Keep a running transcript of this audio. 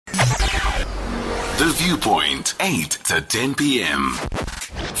The Viewpoint, 8 to 10 p.m.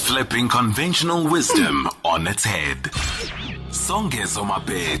 Flipping conventional wisdom on its head. Songezo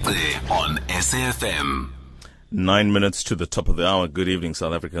Mapete on SAFM. 9 minutes to the top of the hour. Good evening,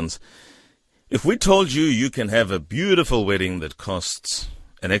 South Africans. If we told you you can have a beautiful wedding that costs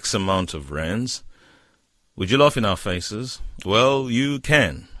an X amount of rands, would you laugh in our faces? Well, you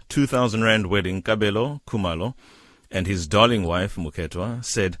can. 2,000-rand wedding, Kabelo Khumalo and his darling wife, Mukhethwa,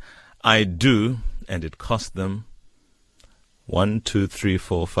 said, I do, and it cost them 1, 2, 3,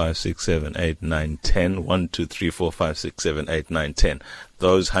 4, 5, 6, 7, 8, 9, 10. 1, 2, 3, 4, 5, 6, 7, 8, 9, 10.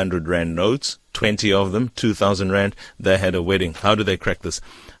 Those 100-rand notes, 20 of them, 2,000 rand, they had a wedding. How did they crack this?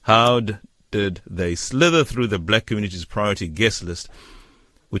 How did they slither through the black community's priority guest list,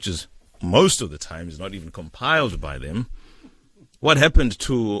 which is most of the time is not even compiled by them? What happened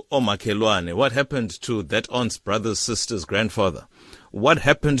to abomakhelwane? What happened to that aunt's brother's sister's grandfather? What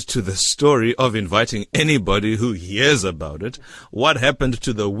happened to the story of inviting anybody who hears about it? What happened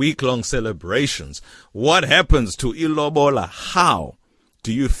to the week-long celebrations? What happens to ilobola? How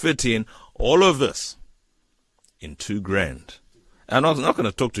do you fit in all of this in 2 grand? I'm not going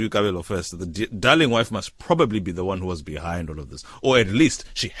to talk to you, Kabelo, first. The darling wife must probably be the one who was behind all of this. Or at least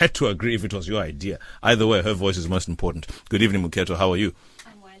she had to agree if it was your idea. Either way, her voice is most important. Good evening, Mukhethwa. How are you?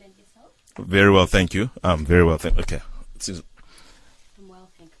 I'm well, and yourself? Very well, thank you. Very well, thank you. Okay. I'm well,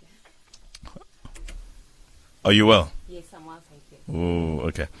 thank you. Are you well? Yes, I'm well, thank you. Oh,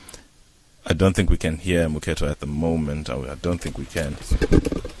 okay. I don't think we can hear Mukhethwa at the moment. I don't think we can.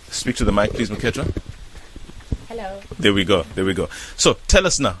 Speak to the mic, please, Mukhethwa. Hello. There we go. So tell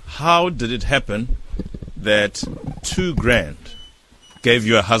us now, how did it happen that 2 grand gave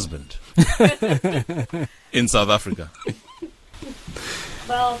you a husband in South Africa?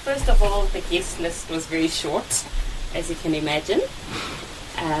 Well, first of all, the guest list was very short, as you can imagine.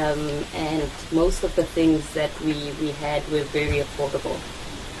 And most of the things that we had were very affordable.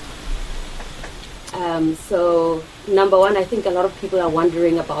 So, number one, I think a lot of people are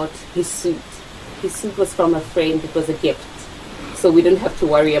wondering about his suit. His suit was from a friend. It was a gift. So we didn't have to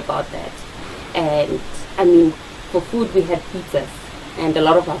worry about that. And, I mean, for food, we had pizzas. And a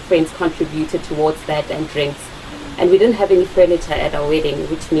lot of our friends contributed towards that and drinks. And we didn't have any furniture at our wedding,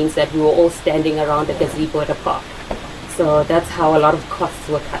 which means that we were all standing around a gazebo at a park. So that's how a lot of costs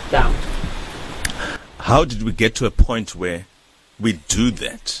were cut down. How did we get to a point where we do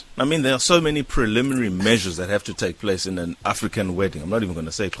that? I mean, there are so many preliminary measures that have to take place in an African wedding. I'm not even going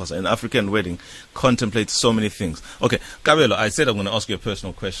to say Xhosa. An African wedding contemplates so many things. Okay, Kabelo, I said I'm going to ask you a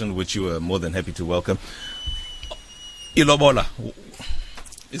personal question, which you were more than happy to welcome. Ilobola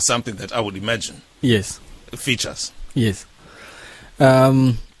is something that I would imagine. Yes. Features. Yes.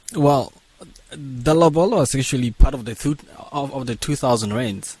 Well, the lobola was actually part of the 2,000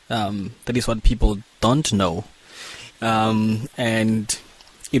 rands. That is what people don't know. And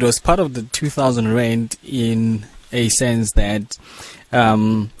it was part of the 2,000 rand in a sense that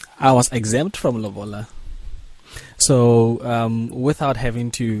I was exempt from lobola. So without having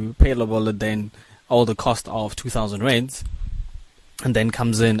to pay lobola, then all the cost of 2,000 rands, and then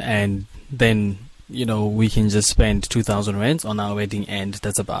comes in, and then we can just spend 2,000 rands on our wedding, and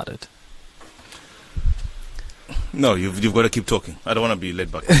that's about it. No, you've got to keep talking. I don't want to be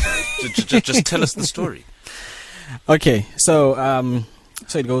led back. just tell us the story. Okay, so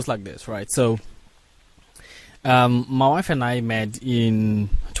it goes like this, right? So my wife and I met in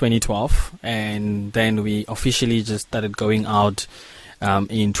 2012, and then we officially just started going out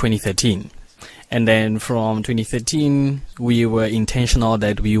in 2013. And then from 2013, we were intentional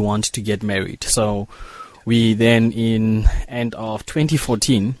that we want to get married. So we then, in end of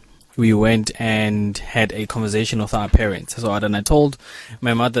 2014, we went and had a conversation with our parents. So then I told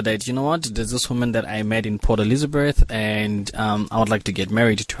my mother that, you know what, there's this woman that I met in Port Elizabeth, and I would like to get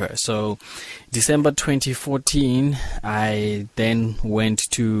married to her. So December 2014, I then went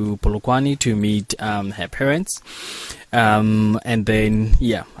to Polokwane to meet her parents. And then,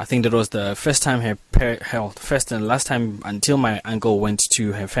 I think that was the first time first and last time until my uncle went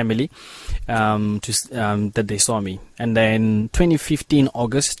to her family, that they saw me. And then 2015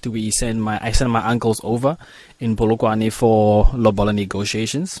 August, I sent my uncles over in Polokwane for lobola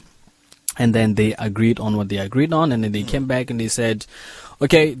negotiations. And then they agreed on what they agreed on, and then they came back and they said,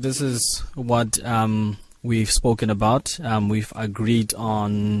 okay, this is what we've spoken about. We've agreed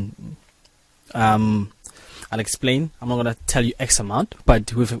on I'll explain. I'm not going to tell you X amount,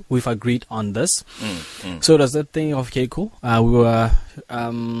 but we've agreed on this. So does that thing of, okay, cool. We were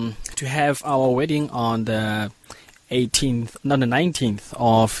to have our wedding on the 19th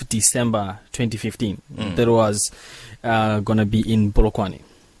of December 2015. That was going to be in Polokwane.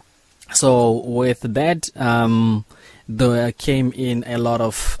 So with that, there came in a lot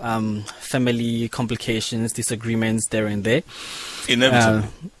of family complications, disagreements there and there. Inevitably.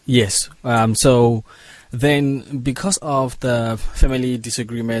 Yes. So then, because of the family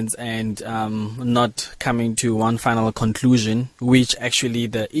disagreements and not coming to one final conclusion, which actually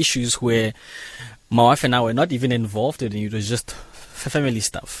the issues were, my wife and I were not even involved in it was just family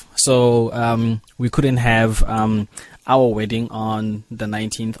stuff. So we couldn't have our wedding on the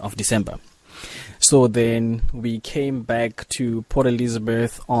 19th of December. So then we came back to Port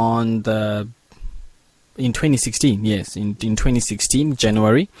Elizabeth in 2016. Yes, in 2016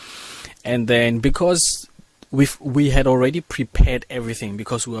 January, and then because we had already prepared everything,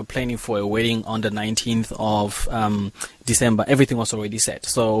 because we were planning for a wedding on the 19th of December. Everything was already set.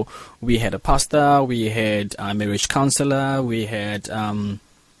 So we had a pastor, we had a marriage counselor, we had a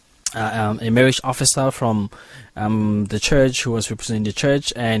marriage officer from the church who was representing the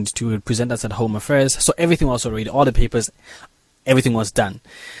church and to present us at Home Affairs. So everything was already, all the papers, everything was done.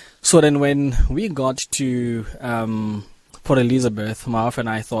 So then when we got to Port Elizabeth, my wife and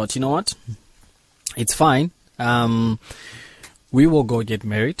I thought, you know what, it's fine. We will go get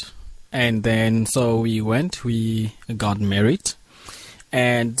married. And then so we got married,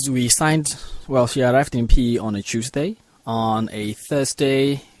 and we signed, well, she arrived in PE on a Tuesday. On a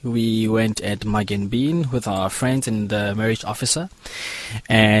Thursday, we went at Mug and Bean with our friends and the marriage officer,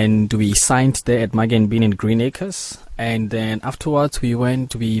 and we signed there at Mug and Bean in Green Acres. And then afterwards,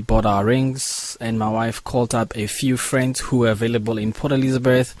 we bought our rings, and my wife called up a few friends who were available in Port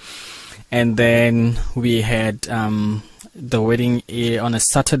Elizabeth. And then we had the wedding on a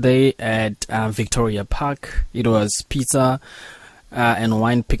Saturday at Victoria Park. It was pizza and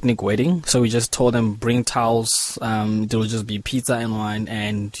wine picnic wedding. So we just told them, bring towels. It will just be pizza and wine,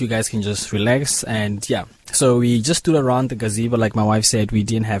 and you guys can just relax. And yeah, so we just stood around the gazebo, like my wife said. We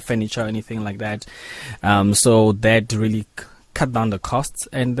didn't have furniture or anything like that. So that really cut down the costs.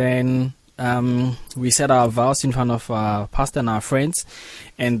 And then we said our vows in front of our pastor and our friends,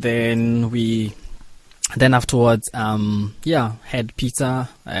 and then then afterwards, had pizza,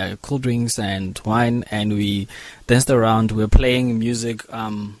 cool drinks and wine, and we danced around. We were playing music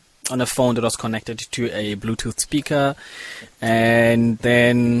on a phone that was connected to a Bluetooth speaker, and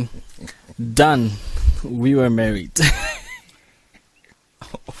then done. We were married.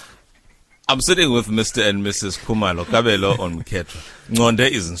 I'm sitting with Mr. and Mrs. Khumalo, Kabelo on Mukhethwa. Ngonde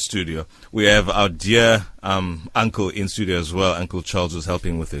is in studio. We have our dear uncle in studio as well. Uncle Charles was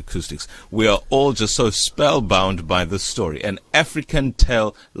helping with the acoustics. We are all just so spellbound by this story. An African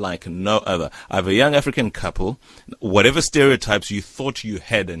tale like no other. I have a young African couple. Whatever stereotypes you thought you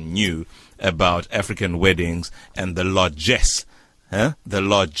had and knew about African weddings and the largesse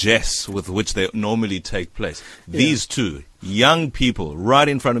with which they normally take place. Yeah. These two young people right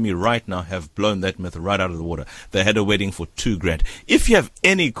in front of me right now have blown that myth right out of the water. They had a wedding for $2,000. If you have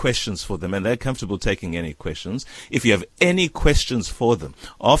any questions for them, and they're comfortable taking any questions, if you have any questions for them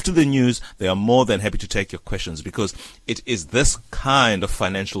after the news, they are more than happy to take your questions, because it is this kind of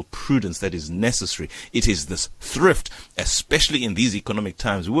financial prudence that is necessary. It is this thrift, especially in these economic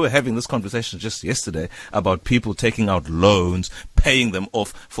times. We were having this conversation just yesterday about people taking out loans, paying them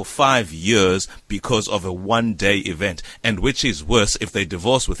off for 5 years because of a one-day event. And which is worse, if they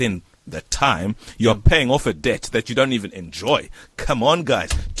divorce within that time, you're paying off a debt that you don't even enjoy. Come on, guys.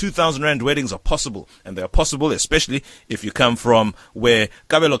 2,000 Rand weddings are possible. And they are possible, especially if you come from where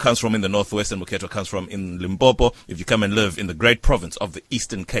Kabelo comes from in the northwest and Mukhethwa comes from in Limpopo, if you come and live in the great province of the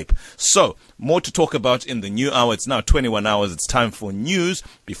Eastern Cape. So, more to talk about in the new hour. It's now 21 hours. It's time for news.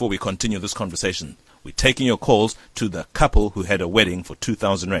 Before we continue this conversation, we're taking your calls to the couple who had a wedding for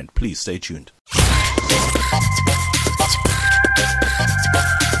 2,000 Rand. Please stay tuned.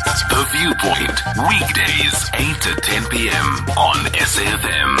 The Viewpoint, weekdays 8 to 10 p.m. on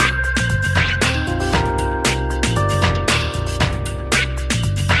SAFM.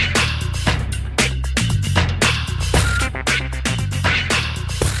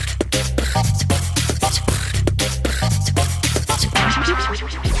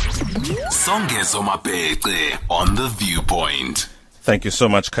 Songezo Mapete on The Viewpoint. Thank you so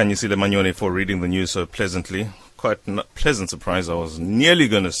much, Kanyisile Manyoni, for reading the news so pleasantly. Quite a pleasant surprise. I was nearly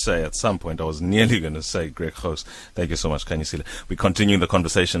going to say, Greg Ghost. Thank you so much, Kanyisile. We continue the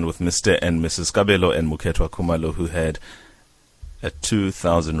conversation with Mr. and Mrs. Kabelo and Mukhethwa Khumalo, who had a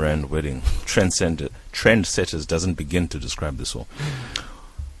 2,000 Rand wedding. Trendsetters doesn't begin to describe this all.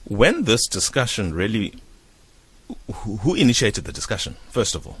 When this discussion really... Who initiated the discussion,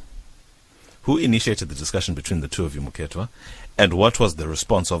 first of all? Who initiated the discussion between the two of you, Mukhethwa? And what was the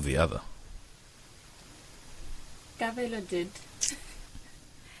response of the other? Kabelo did.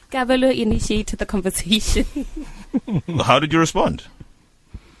 Kabelo initiated the conversation. How did you respond?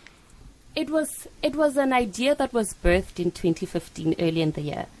 It was an idea that was birthed in 2015, early in the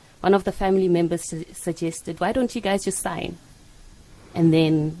year. One of the family members suggested, why don't you guys just sign? And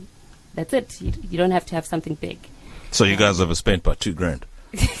then that's it. You don't have to have something big. So you guys overspent by $2,000.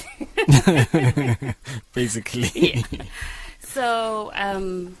 Basically. Yeah. So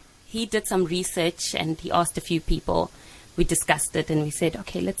he did some research and he asked a few people. We discussed it and we said,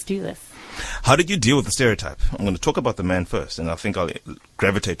 okay, let's do this. How did you deal with the stereotype? I'm going to talk about the man first, and I think I'll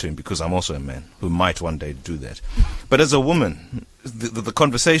gravitate to him because I'm also a man who might one day do that. But as a woman, the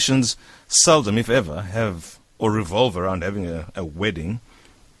conversations seldom, if ever, have or revolve around having a wedding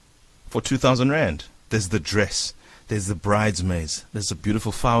for 2,000 rand. There's the dress, there's the bridesmaids, there's a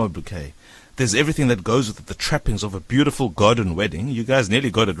beautiful flower bouquet. There's everything that goes with it, the trappings of a beautiful garden wedding. You guys nearly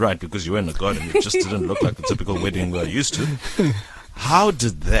got it right because you were in a garden. It just didn't look like the typical wedding we're used to. How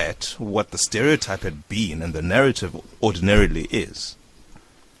did that, what the stereotype had been and the narrative ordinarily is,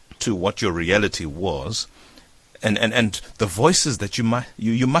 to what your reality was, and the voices that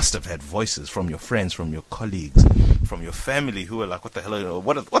you must have had voices from your friends, from your colleagues, from your family who were like, what the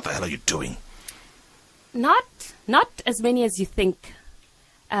hell are you doing? Not as many as you think.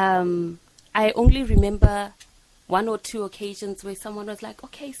 I only remember one or two occasions where someone was like,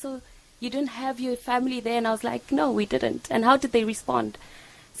 okay, so you didn't have your family there? And I was like, no, we didn't. And how did they respond?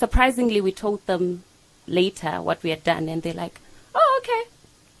 Surprisingly, we told them later what we had done, and they're like, oh, okay.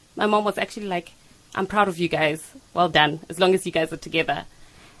 My mom was actually like, I'm proud of you guys. Well done, as long as you guys are together.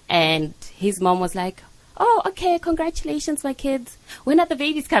 And his mom was like, oh, okay, congratulations, my kids. When are the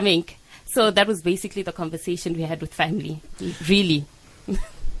babies coming? So that was basically the conversation we had with family, really.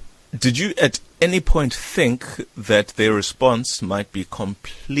 Did you at any point think that their response might be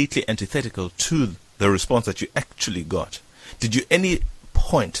completely antithetical to the response that you actually got? Did you any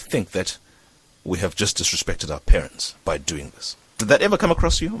point think that we have just disrespected our parents by doing this? Did that ever come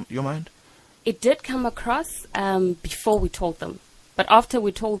across your mind? It did come across before we told them. But after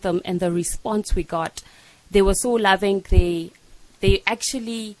we told them and the response we got, they were so loving. They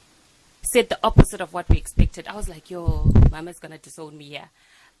actually said the opposite of what we expected. I was like, yo, mama's going to disown me here.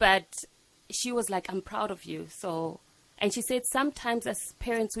 But she was like, I'm proud of you. And she said, sometimes as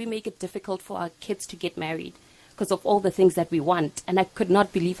parents, we make it difficult for our kids to get married because of all the things that we want. And I could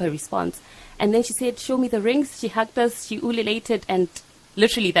not believe her response. And then she said, show me the rings. She hugged us. She ululated. And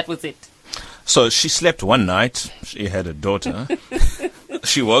literally that was it. So she slept one night. She had a daughter.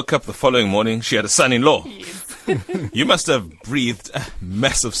 She woke up the following morning. She had a son-in-law. Yes. You must have breathed a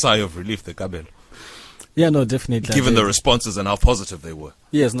massive sigh of relief, the Kabelo. Yeah, no, definitely. Given the responses and how positive they were.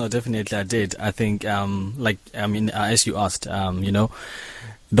 Yes, no, definitely I did. I think, as you asked,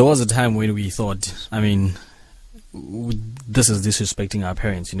 there was a time when we thought, this is disrespecting our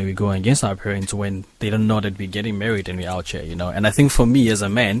parents. We're going against our parents when they don't know that we're getting married and we're out here, And I think for me as a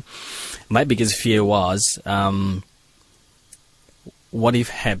man, my biggest fear was, what if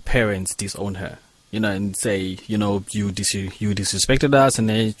her parents disown her? And say, you disrespected us, and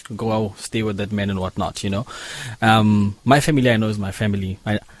then go stay with that man and whatnot, My family, I know, is my family.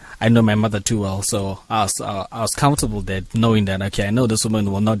 I know my mother too well, so I was comfortable that knowing that, okay, I know this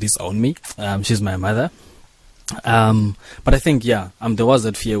woman will not disown me. She's my mother. But I think, there was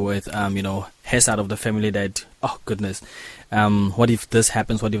that fear with, her side of the family that, oh goodness, what if this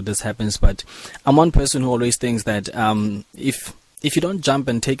happens? What if this happens? But I'm one person who always thinks that, if you don't jump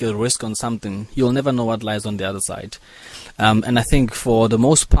and take a risk on something, you'll never know what lies on the other side. And I think for the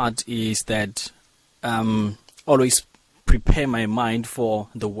most part is that always prepare my mind for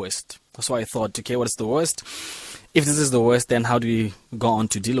the worst. So I thought, okay, what's the worst? If this is the worst, then how do we go on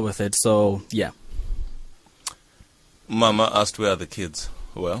to deal with it? So, yeah. Mama asked, where are the kids?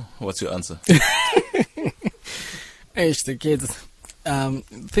 Well, what's your answer? The kids...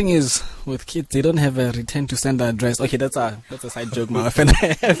 thing is, with kids, they don't have a return to sender address. Okay, that's a side joke my wife and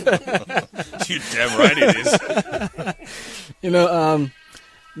I have. You damn right it is. No,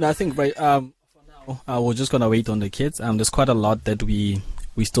 I think for now, we're just gonna wait on the kids. There's quite a lot that we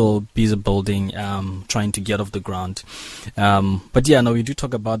still busy building, trying to get off the ground. But yeah, no, we do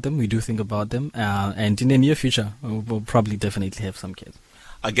talk about them. We do think about them, and in the near future, we'll probably definitely have some kids.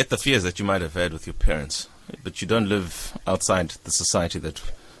 I get the fears that you might have had with your parents, but you don't live outside the society that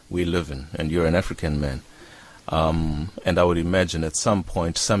we live in, and you're an African man. And I would imagine at some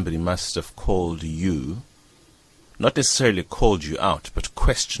point somebody must have called you, not necessarily called you out, but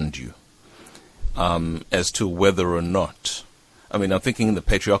questioned you as to whether or not. I'm thinking in the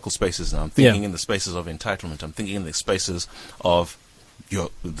patriarchal spaces now. I'm thinking in the spaces of entitlement. I'm thinking in the spaces of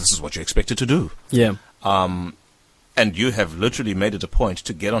this is what you're expected to do. Yeah. And you have literally made it a point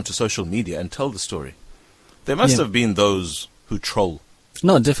to get onto social media and tell the story. There must have been those who troll.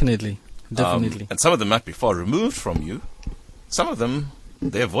 No, definitely. Definitely. And some of them might be far removed from you. Some of them,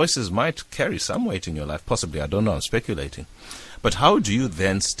 their voices might carry some weight in your life. Possibly, I don't know, I'm speculating. But how do you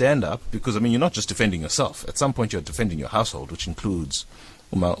then stand up? Because, I mean, you're not just defending yourself. At some point, you're defending your household, which includes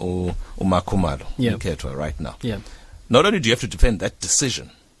Khumalo, Mukhethwa right now. Yeah. Not only do you have to defend that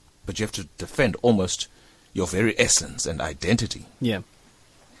decision, but you have to defend almost your very essence and identity. Yeah.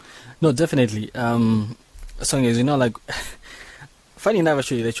 No, definitely. Something is, like, funny enough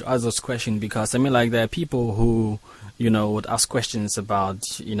actually that you ask those questions, because I mean, like, there are people who, would ask questions about,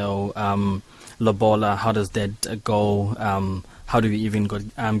 lobola, how does that go? How do we even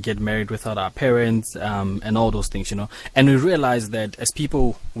get married without our parents? And all those things, And we realize that as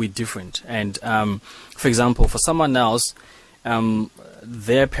people, we're different. And, for example, for someone else,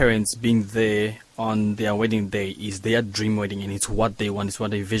 their parents being there on their wedding day is their dream wedding, and it's what they want, it's what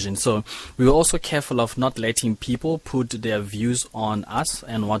they vision. So we were also careful of not letting people put their views on us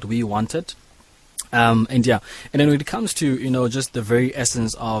and what we wanted. And then when it comes to, just the very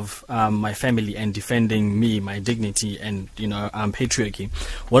essence of my family and defending me, my dignity, and, patriarchy,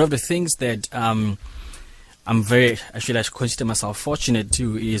 one of the things that I'm very, I consider myself fortunate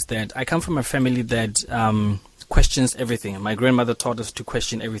to, is that I come from a family that questions everything. My grandmother taught us to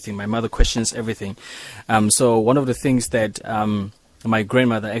question everything. My mother questions everything. So one of the things that my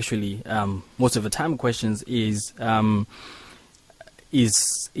grandmother actually most of the time questions is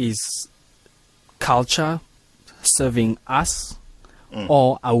culture serving us,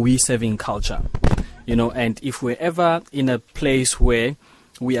 or are we serving culture? And if we're ever in a place where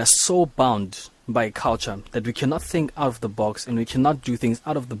we are so bound by culture that we cannot think out of the box and we cannot do things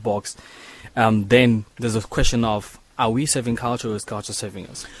out of the box, then there's a question of, are we serving culture, or is culture serving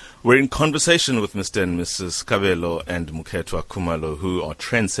us? We're in conversation with Mr. and Mrs. Kabelo and Mukhethwa Khumalo, who are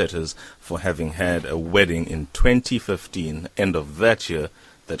trendsetters for having had a wedding in 2015, end of that year,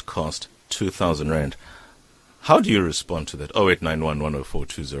 that cost 2,000 Rand. How do you respond to that? 0891 104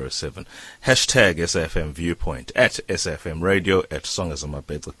 207. Hashtag SFM Viewpoint, at SFM Radio, at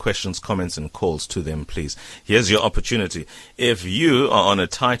Songazamabetla. Questions, comments, and calls to them, please. Here's your opportunity. If you are on a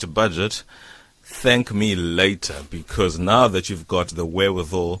tight budget, thank me later, because now that you've got the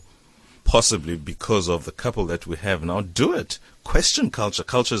wherewithal, possibly because of the couple that we have now, do it. Question culture.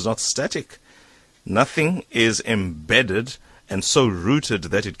 Culture is not static. Nothing is embedded and so rooted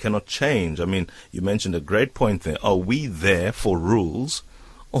that it cannot change. I mean, you mentioned a great point there. Are we there for rules,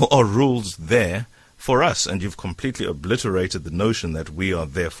 or are rules there for us? And you've completely obliterated the notion that we are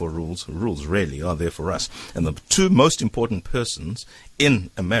there for rules. Rules really are there for us. And the two most important persons in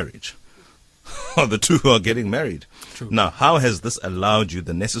a marriage are the two who are getting married. True. Now, how has this allowed you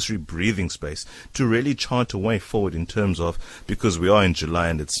the necessary breathing space to really chart a way forward in terms of, because we are in July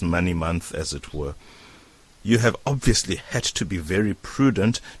and it's money month, as it were, you have obviously had to be very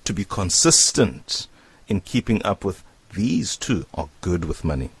prudent, to be consistent in keeping up with these two are good with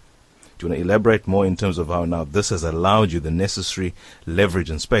money. Do you want to elaborate more in terms of how now this has allowed you the necessary leverage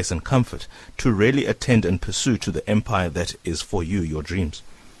and space and comfort to really attend and pursue to the empire that is for you, your dreams?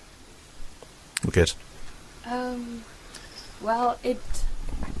 Okay. Well,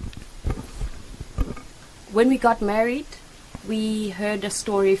 when we got married, we heard a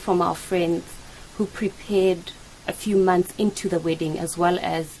story from our friends who prepared a few months into the wedding, as well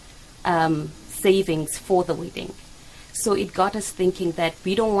as savings for the wedding. So it got us thinking that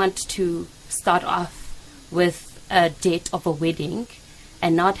we don't want to start off with a debt of a wedding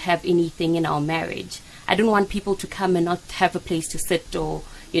and not have anything in our marriage. I don't want people to come and not have a place to sit, or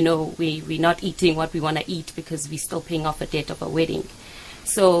we're not eating what we want to eat because we're still paying off a debt of a wedding.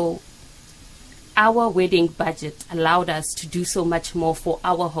 So our wedding budget allowed us to do so much more for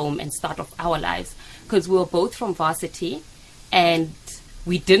our home and start off our lives, because we were both from varsity, and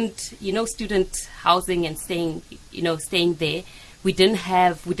we didn't, student housing and staying there. We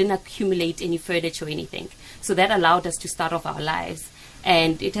didn't accumulate any furniture or anything. So that allowed us to start off our lives,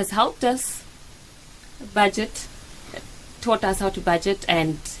 and it has helped us budget, taught us how to budget,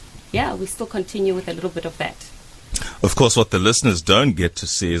 and we still continue with a little bit of that. Of course, what the listeners don't get to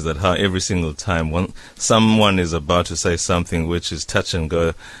see is that how every single time someone is about to say something which is touch and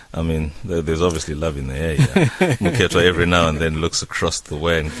go, I mean, there's obviously love in the air. Yeah. Mukhethwa every now and then looks across the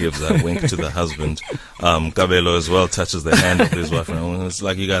way and gives a wink to the husband. Kabelo as well touches the hand of his wife. And it's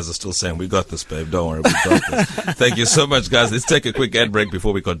like you guys are still saying, we got this, babe. Don't worry, we got this. Thank you so much, guys. Let's take a quick ad break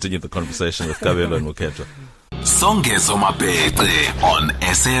before we continue the conversation with Kabelo and Mukhethwa. Songezo Mapete on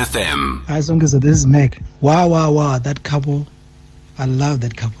SAFM. Hi, Songezo, this is Meg. Wow, that couple. I love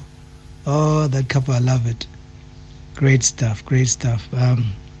that couple. Oh, that couple, I love it. Great stuff, great stuff.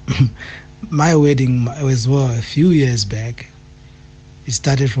 My wedding was a few years back. It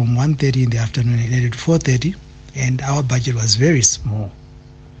started from 1:30 in the afternoon and ended at 4:30, and our budget was very small.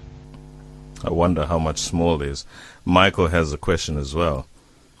 I wonder how much small is. Michael has a question as well.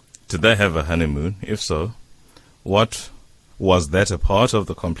 Did they have a honeymoon? If so, what was that a part of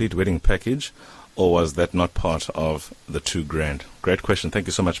the complete wedding package, or was that not part of the $2,000? Great question. Thank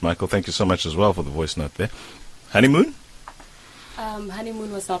you so much, Michael. Thank you so much as well for the voice note there. Honeymoon?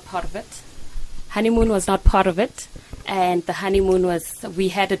 Honeymoon was not part of it. Honeymoon was not part of it. And the honeymoon we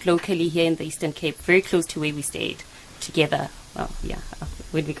had it locally here in the Eastern Cape, very close to where we stayed together. Well, yeah,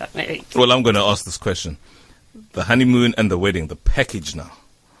 when we got married. Well, I'm going to ask this question. The honeymoon and the wedding, the package now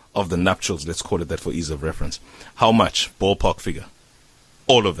of the nuptials, let's call it that for ease of reference. How much? Ballpark figure.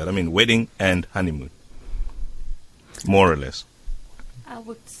 All of that. I mean, wedding and honeymoon. More or less. I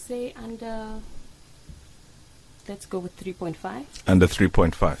would say let's go with 3.5. Under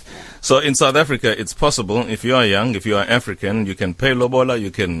 3.5. So in South Africa, it's possible, if you are young, if you are African, you can pay lobola,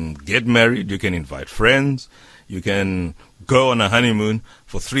 you can get married, you can invite friends, you can go on a honeymoon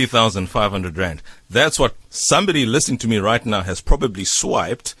for 3,500 rand. That's what somebody listening to me right now has probably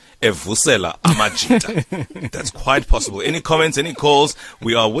swiped evusela amajita. That's quite possible. Any comments, any calls?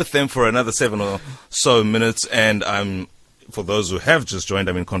 We are with them for another 7 or so minutes, and for those who have just joined,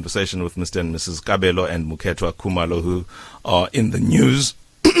 I'm in conversation with Mr. and Mrs. Kabelo and Mukhethwa Khumalo, who are in the news,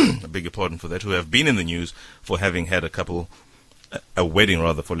 I beg your pardon for that, who have been in the news for having had a wedding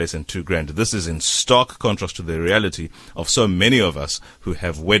rather, for less than $2,000. This is in stark contrast to the reality of so many of us who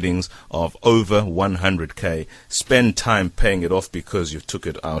have weddings of over 100K, spend time paying it off because you took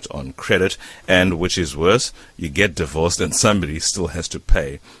it out on credit, and which is worse, you get divorced and somebody still has to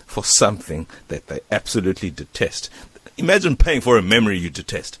pay for something that they absolutely detest. Imagine paying for a memory you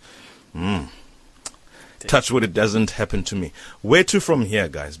detest. Touch wood, it doesn't happen to me. Where to from here,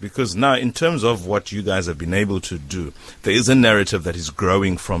 guys? Because now, in terms of what you guys have been able to do, there is a narrative that is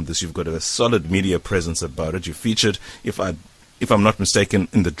growing from this. You've got a solid media presence about it. You featured, if I'm not mistaken,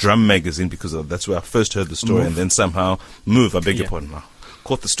 in the Drum magazine, because that's where I first heard the story, and then somehow Move, I beg your pardon now.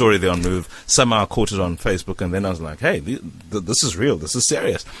 Caught the story there on Move, somehow caught it on Facebook, and then I was like, hey, this is real, this is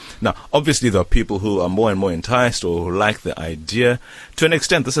serious. Now, obviously, there are people who are more and more enticed or who like the idea. To an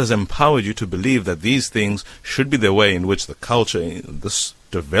extent, this has empowered you to believe that these things should be the way in which the culture, this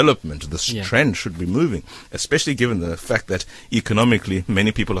development, this trend should be moving, especially given the fact that economically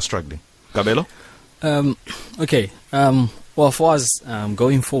many people are struggling. Kabelo? Okay. Well, for us,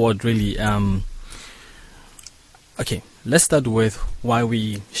 going forward, really, okay. Let's start with why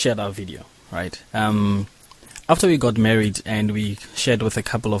we shared our video, right? After we got married and we shared with a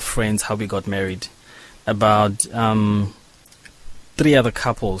couple of friends how we got married, about 3 other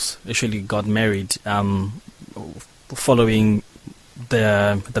couples actually got married following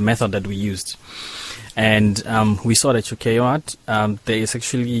the method that we used. And we saw that, okay, there is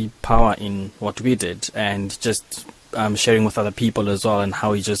actually power in what we did, and just sharing with other people as well, and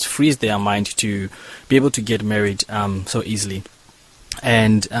how it just frees their mind to be able to get married so easily.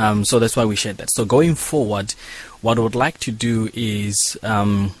 And so that's why we shared that. So going forward, what I would like to do is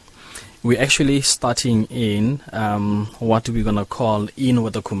we're actually starting in what we're going to call In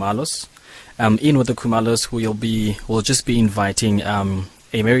with the Khumalos. In with the Khumalos, we'll just be inviting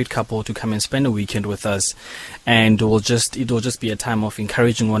a married couple to come and spend a weekend with us, and it will just be a time of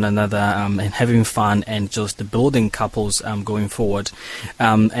encouraging one another and having fun, and just building couples going forward.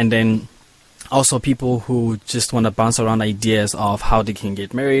 And then also people who just want to bounce around ideas of how they can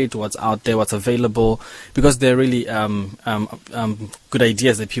get married, what's out there, what's available, because they're really good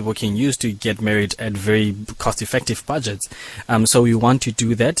ideas that people can use to get married at very cost-effective budgets. So we want to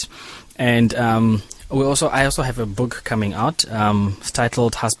do that. And I also have a book coming out. It's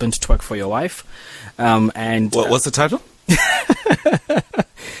titled "Husband Twerk for Your Wife." And what's the title?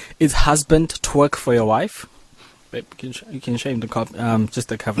 It's "Husband Twerk for Your Wife." Babe, you can show him the just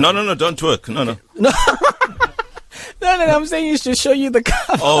the cover. No, don't twerk. No. No, I'm saying you should show you the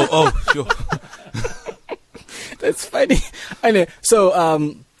cover. Oh, sure. That's funny. I know.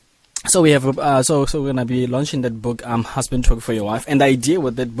 So we have so we're gonna be launching that book, "Husband Twerk for Your Wife," and the idea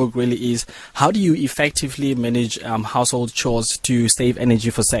with that book really is how do you effectively manage household chores to save energy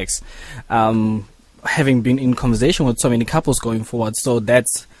for sex. Having been in conversation with so many couples going forward, so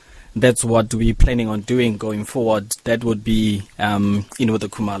that's what we're planning on doing going forward. That would be In with the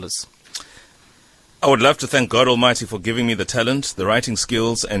Khumalos. I would love to thank God Almighty for giving me the talent, the writing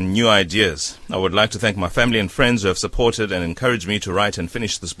skills, and new ideas. I would like to thank my family and friends who have supported and encouraged me to write and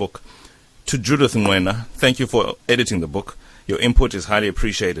finish this book. To Judith Nwena, thank you for editing the book. Your input is highly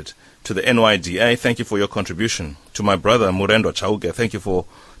appreciated. To the NYDA, thank you for your contribution. To my brother, Murendo Chauke, thank you for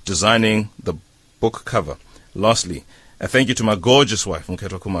designing the book cover. Lastly, a thank you to my gorgeous wife,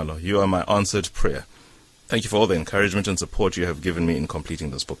 Mukhethwa Khumalo. You are my answered prayer. Thank you for all the encouragement and support you have given me in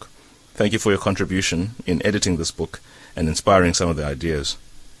completing this book. Thank you for your contribution in editing this book and inspiring some of the ideas.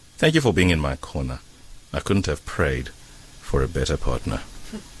 Thank you for being in my corner. I couldn't have prayed for a better partner.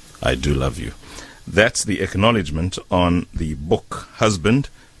 I do love you. That's the acknowledgement on the book, Husband,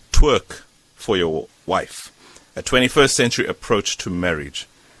 Twerk for Your Wife, a 21st century approach to marriage.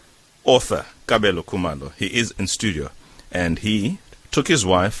 Author, Kabelo Khumalo, he is in studio, and he took his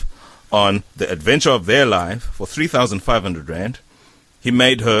wife on the adventure of their life for 3,500 rand. He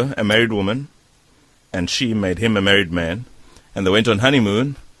made her a married woman, and she made him a married man, and they went on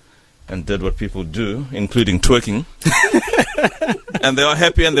honeymoon and did what people do, including twerking. And they are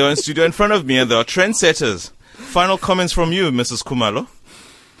happy, and they are in studio in front of me, and they are trendsetters. Final comments from you, Mrs. Khumalo.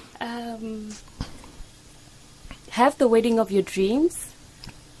 Have the wedding of your dreams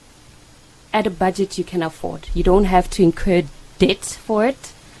at a budget you can afford. You don't have to incur debt for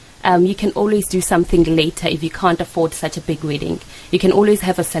it. You can always do something later if you can't afford such a big wedding. You can always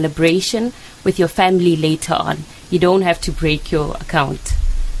have a celebration with your family later on. You don't have to break your account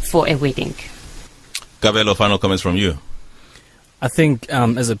for a wedding. Kabelo, final comments from you. I think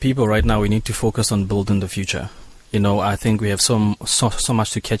as a people right now, we need to focus on building the future. You know, I think we have so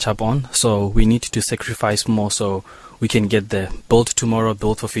much to catch up on, so we need to sacrifice more so we can get there. Build tomorrow,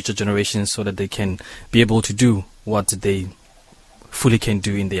 build for future generations so that they can be able to do what they fully can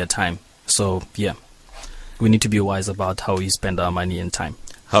do in their time. So, yeah, we need to be wise about how we spend our money and time.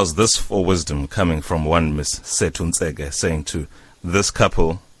 How's this for wisdom coming from one Miss Setuntsege saying to this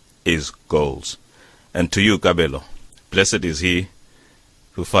couple is goals? And to you, Kabelo, blessed is he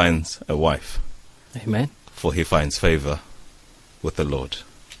who finds a wife. Amen. For he finds favor with the Lord.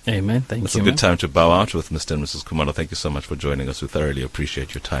 Amen. Thank you. It's a good time to bow out with Mr. and Mrs. Khumalo. Thank you so much for joining us. We thoroughly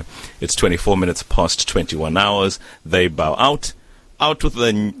appreciate your time. It's 24 minutes past 21 hours. They bow out. Out with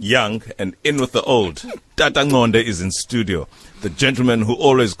the young and in with the old. Tata Ngonde is in studio. The gentleman who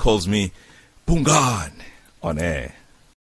always calls me Bungan on air.